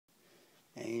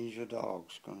angel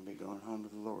dog's going to be going home to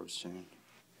the Lord soon.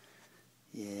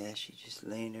 Yeah, she's just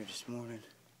laying there this morning.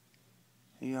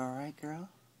 Are you alright, girl?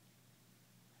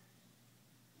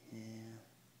 Yeah.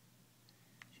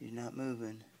 She's not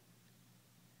moving.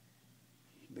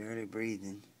 She's barely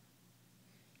breathing.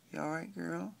 You alright,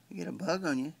 girl? You get a bug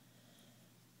on you?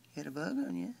 You got a bug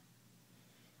on you?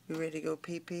 You ready to go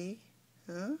pee-pee?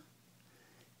 Huh?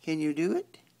 Can you do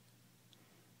it?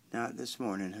 Not this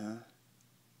morning, huh?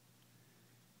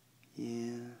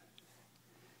 Yeah.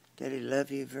 Daddy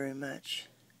love you very much.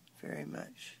 Very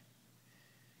much.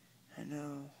 I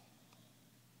know.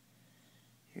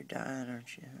 You're dying,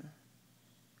 aren't you, huh?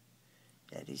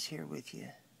 Daddy's here with you.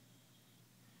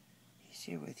 He's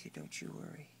here with you, don't you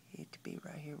worry. He had to be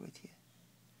right here with you.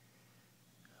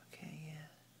 Okay, yeah.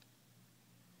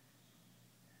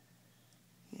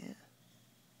 Yeah.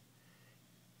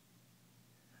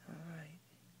 Alright.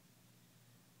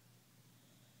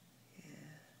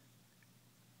 Yeah.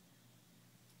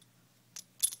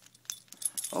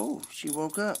 Oh, she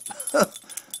woke up.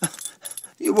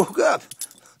 You woke up.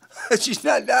 She's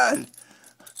not dying.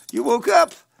 You woke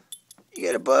up. You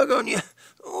got a bug on you.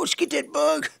 Oh, let's get that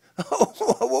bug.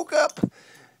 Oh, I woke up.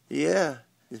 Yeah.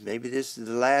 Maybe this is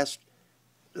the last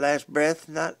breath,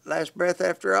 not last breath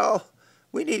after all.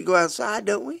 We need to go outside,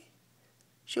 don't we?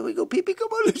 Shall we go pee-pee? Come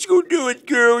on, let's go do it,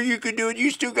 girl. You can do it.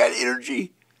 You still got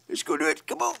energy. Let's go do it.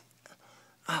 Come on.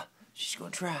 Ah, she's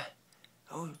going to try.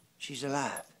 Oh, she's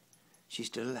alive. She's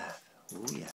still alive. Oh, yeah.